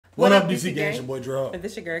What up, DC Gang? It's your boy Draw. And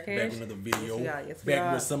this your girl, Cash. Back with another video. Yes,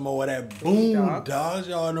 back with some more of that Boondocks.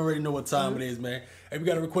 Y'all already know what time it is, man. Hey, we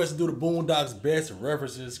got a request to do the Boondocks Best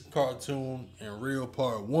References Cartoon and Real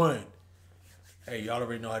Part 1. Hey, y'all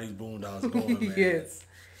already know how these Boondocks going, man. Yes.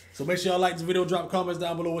 So make sure y'all like this video, drop comments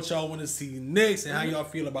down below what y'all want to see next, and how y'all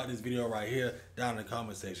feel about this video right here down in the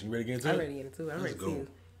comment section. You ready to get into it? I'm ready to get into it. I'm ready to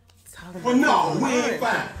Well, no, we ain't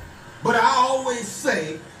fine. But I always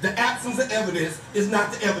say the absence of evidence is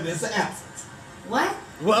not the evidence of absence. What?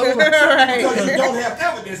 Well, because you don't have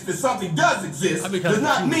evidence that something does exist does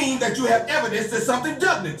not mean that you have evidence that something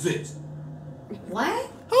doesn't exist. What?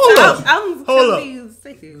 Hold up. I'm Hold up.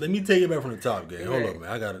 confused. Let me take it back from the top, gang. Hold up, man.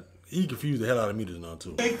 I got it. He confused the hell out of me just now,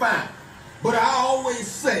 too. Ain't fine. But I always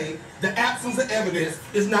say the absence of evidence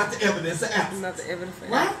is not the evidence of absence. Not the evidence of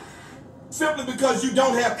What? Simply because you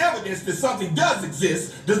don't have evidence that something does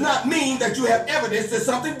exist does not mean that you have evidence that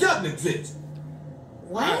something doesn't exist.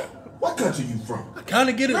 What? What country you from? I kind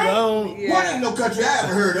of get it, wrong. Yeah. What ain't no country I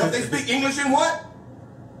ever heard of? They speak English in what?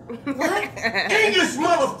 What? English,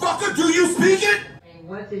 motherfucker, do you speak it? And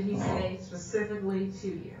what did he say specifically to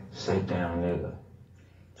you? Sit down, nigga.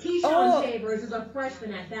 Keyshawn Chambers is a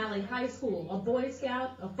freshman at Valley High School, a Boy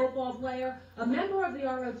Scout, a football player, a member of the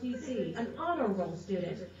ROTC, an honor roll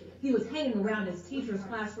student. He was hanging around his teacher's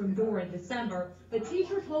classroom door in December. The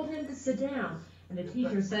teacher told him to sit down, and the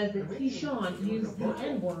teacher says that Keyshawn used the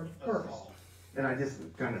N-word first. And I just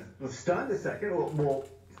kind of was stunned a second. Well,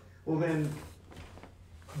 then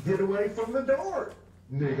get away from the door,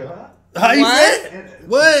 nigga. How you say?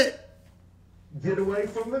 What? Get away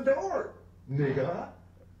from the door, nigga.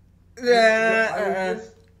 I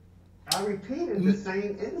repeated the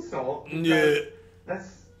same insult. Yeah.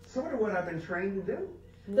 That's sort of what I've been trained to do.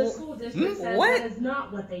 The school district says that is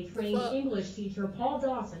not what they trained English teacher Paul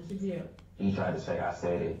Dawson to do. He tried to say I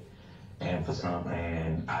said it,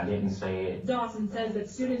 and I didn't say it. Dawson says that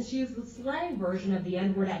students use the slang version of the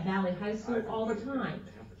N-word at Valley High School all the time.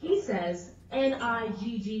 He says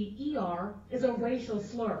N-I-G-G-E-R is a racial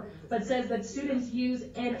slur, but says that students use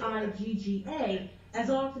N-I-G-G-A as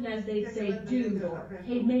often as they say dude or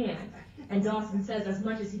hey man. And Dawson says as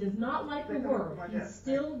much as he does not like the word, he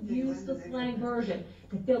still used the slang version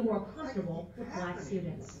to feel more comfortable with black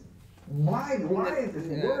students. Why is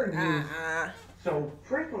this word used so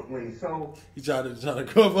frequently? So he tried to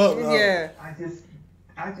cover up. Yeah.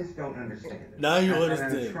 I just don't understand it. Now you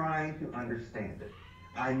understand. And I'm trying to understand it.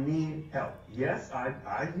 I need help. Yes,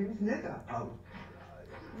 I use nigga.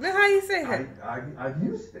 Look how you say that. I've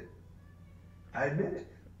used it. I admit it.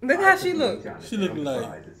 Look how she look. She looking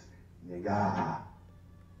like nigga.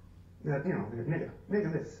 You know,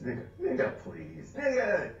 nigga this, nigga please,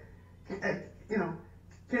 nigga. You know,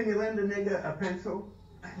 can you lend a nigga a pencil?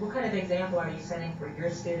 What kind of example are you setting for your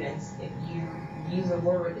students if you use a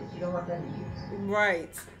word that you don't want them to use?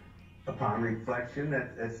 Right. Upon reflection,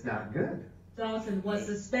 that's not good. Dawson was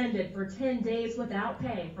suspended for 10 days without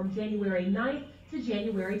pay from January 9th to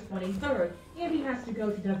January 23rd, and he has to go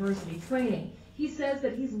to diversity training. He says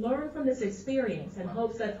that he's learned from this experience and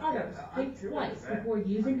hopes that others think twice before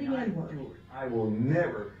using the N-word. I will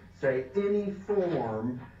never say any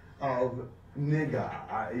form of nigga.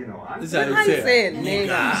 I'm this how you say it.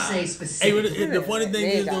 Nigga. Say specifically. Hey, the funny thing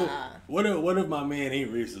is though, what if my man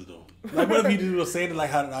ain't racist though? Like, what if he just was saying it like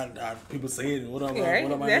how people say it? What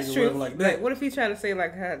am I? That's true. Like that? Like, what if he's trying to say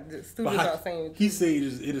like how the students are saying? He say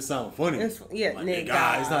it sound funny. Yeah, like,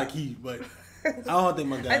 nigga. It's not key, but I don't think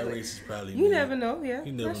my guy racist probably. You never know. Yeah,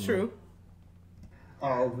 that's true.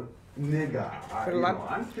 Of nigga,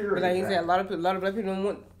 I'm sure. But like you said, a lot of black people don't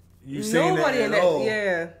want you saying nobody that in at that. all.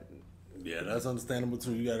 Yeah. Yeah, that's understandable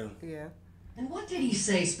too. You gotta. Yeah. And what did he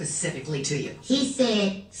say specifically to you? He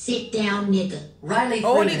said, sit down, nigga. Riley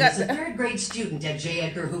Freeman is a third grade student at J.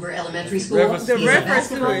 Edgar Hoover Elementary School. He's a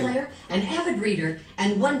basketball player, an avid reader,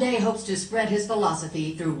 and one day hopes to spread his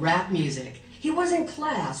philosophy through rap music. He was in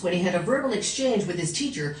class when he had a verbal exchange with his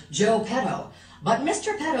teacher, Joe Petto. But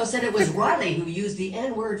Mr. Petto said it was Riley who used the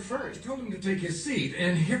N-word first. I told him to take his seat,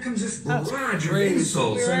 and here comes this barrage of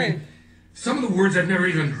insults. I mean, some of the words I've never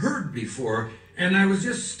even heard before. And I was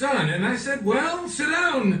just stunned, and I said, well, sit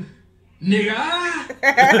down, nigga.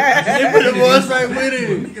 They put the voice right with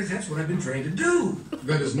it. Because that's what I've been trained to do.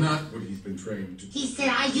 That is not what he's been trained to do. He said,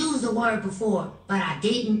 I used the word before, but I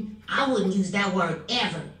didn't. I wouldn't use that word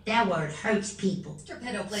ever. That word hurts people. Mr.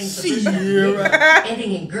 Petto claims the version of nigga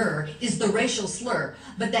ending in gur is the racial slur,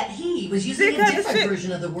 but that he was using a different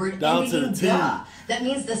version of the word ending in ga. That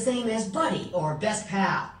means the same as buddy or best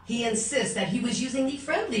pal. He insists that he was using the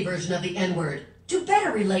friendly version of the N-word, to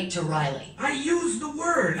better relate to Riley. I used the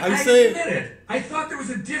word. How you I say admit it. I thought there was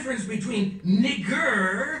a difference between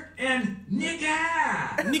nigger and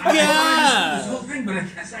nigga. Nigga. I this whole thing, but I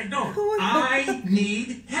guess I don't. I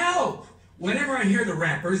need help. Whenever I hear the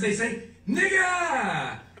rappers, they say,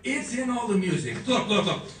 nigga. It's in all the music. Look.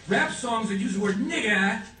 Rap songs that use the word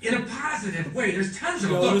nigga in a positive way. There's tons of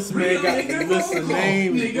them. Look, this man got the list of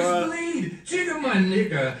names, niggas bleed. Jigga my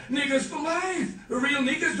nigga. Niggas for life. Real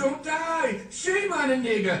niggas don't die. Shame on a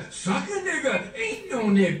nigga. Suck a nigga. Ain't no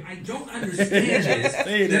nigga. I don't understand this. That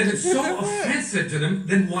if it's so offensive to them,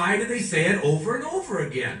 then why do they say it over and over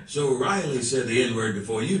again? So Riley said the N-word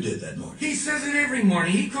before you did that morning. He says it every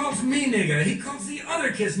morning. He calls me nigga. He calls the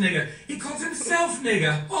other kids nigga. He calls himself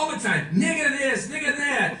nigga. All the time. Nigga this, nigga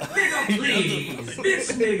that. Nigga please.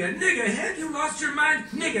 Bitch nigga. Have you lost your mind?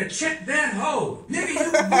 Nigga, check that hoe. Nigga,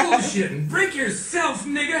 you bullshitting. Break yourself,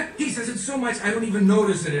 nigga. He says it so much I don't even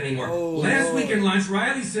notice it anymore. Last week in lunch,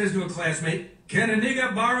 Riley says to a classmate, can a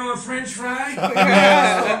nigga borrow a french fry?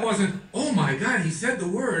 That wasn't, oh my God, he said the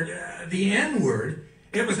word, the N-word.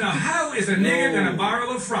 It was, now how is a nigga gonna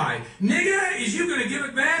borrow a fry? Nigga, is you gonna give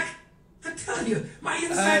it back? I'm telling you, my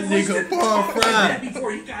inside voice didn't talk like that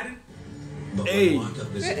before you got it. But Hey, when locked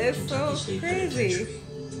up that is Kentucky so State crazy.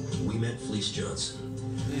 Penitentiary, we met Fleece Johnson,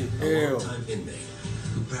 a Hell. long-time inmate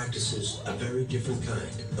who practices a very different kind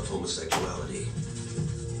of homosexuality.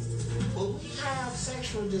 Well, we have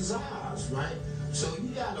sexual desires, right? So you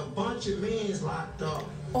got a bunch of men locked up.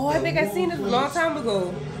 Oh, I think I seen this a long time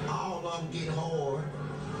ago. All of them get hard.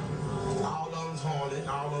 All of them's horny.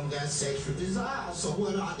 All of them got sexual desires. So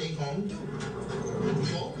what are they gonna do?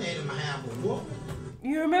 You won't let them have a woman.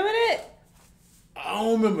 You remember that? I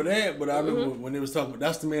don't remember that, but I remember when they was talking.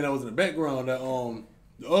 That's the man that was in the background. That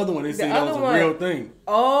the other one, they said that was a real thing.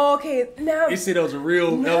 Oh, okay. Now they said that was a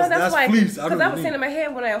real. No, that's Fleece. Because I was saying in my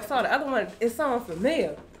head when I saw the other one, it sounded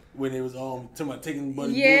familiar. When it was talking about taking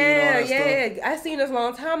buddy Yeah, and all that stuff. I seen this a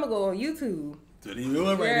long time ago on YouTube. So they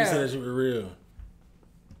were right. They said that shit was real.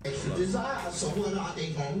 Sexual desires. So what are they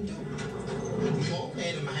gonna do? You won't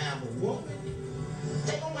let them have a woman.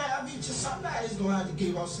 They gonna have each of somebody's gonna have to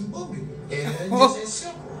give us some booty. And it's just as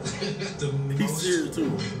simple. The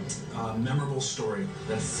most memorable story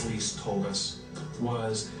that Fleece told us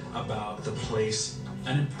was about the place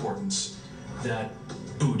and importance that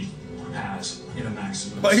booty has in a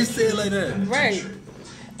maximum. But he said it like that. Right.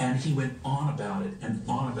 And he went on about it and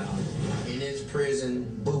on about it. In his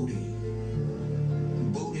prison, booty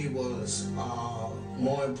was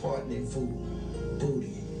more important than food.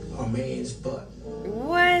 Booty, a man's butt.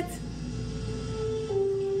 What?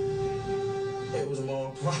 It was more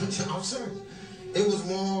important. I'm serious. It was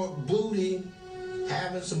more booty,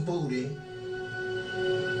 having some booty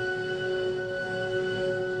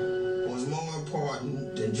was more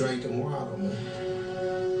important than drinking water, man.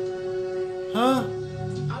 Huh?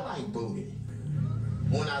 I like booty.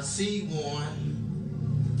 When I see one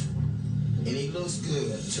and he looks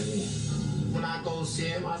good to me, when I go see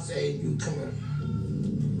him, I say, you come here.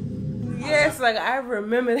 Yes, like I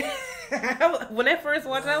remember that. When I first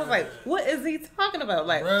watched it, I was like, what is he talking about?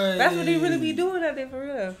 Like, that's what he really be doing out there for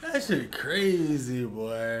real. That shit crazy,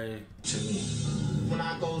 boy. To me. When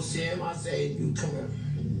I go see him, I say, you come here.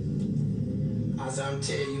 I say, I'm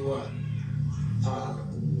telling you what,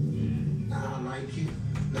 I like you,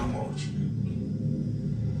 and I want you.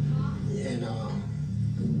 And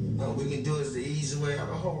we can do it the easy way or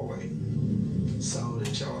the hard way. So the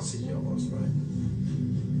choice is yours, right?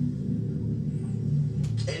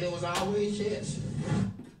 And it was always yes.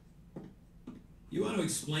 You want to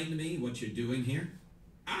explain to me what you're doing here?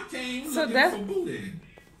 I came So looking that's- for booty.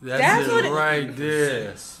 That's it right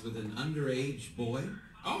there. Sex with an underage boy?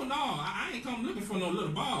 Oh no, I ain't come looking for no little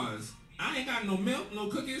boys. I ain't got no milk, no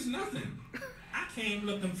cookies, nothing. I came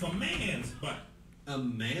looking for man's butt. A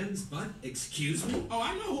man's butt? Excuse me? Oh,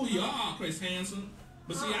 I know who you are, Chris Hansen.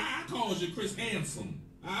 But see, I calls you Chris Hansen.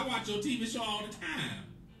 I watch your TV show all the time.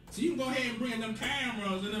 So you can go ahead and bring them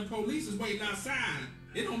cameras and them police is waiting outside.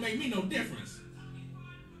 It don't make me no difference.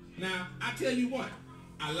 Now, I tell you what,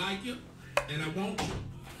 I like you and I want you.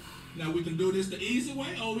 Now, we can do this the easy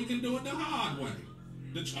way or we can do it the hard way.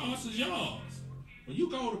 The choice is yours. When you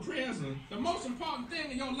go to prison, the most important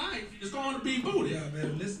thing in your life is going to be booty. Yeah,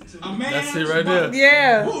 man, listen to a man's That's it right there.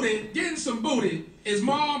 Yeah. Booty, getting some booty is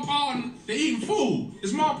more important than eating food.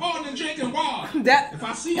 It's more important than drinking water. If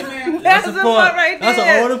I see a man, That's the part right there.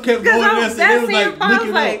 That's all them kept going there. So they was like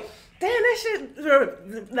looking up. damn, that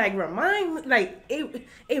shit like remind me, like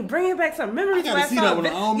it bringing back some memories. I gotta see that one. I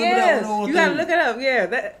don't remember that one. You gotta look it up. Yeah,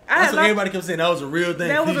 that's what everybody kept saying. That was a real thing.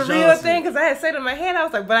 That was a real thing because I had said it in my head. I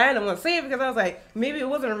was like, but I didn't want to say it because I was like, maybe it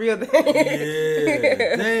wasn't a real thing.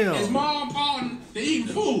 Yeah, damn. It's more important than eating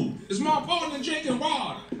food. It's more important than drinking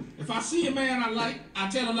water. If I see a man I like, I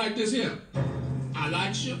tell him like this here. I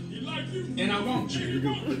like you, and I want you.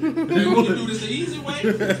 And we can do this the easy way,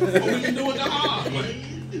 or we can do it the hard way.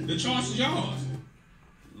 The choice is yours.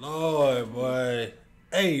 Lord, boy.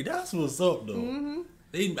 Hey, that's what's up, though.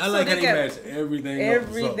 Mm-hmm. I like how they match everything.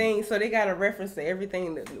 Everything. So they got a reference to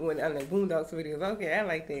everything that when on the Boondocks videos. Okay, I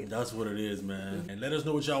like that. That's what it is, man. And let us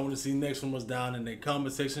know what y'all want to see next from us down in the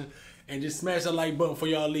comment section. And just smash that like button before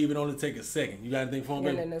y'all leave. It only take a second. You got anything for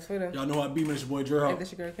me, baby? Y'all know how I be, man. It's your boy, Dre Hawk.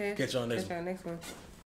 This your girl, Cash. Catch y'all next one. One.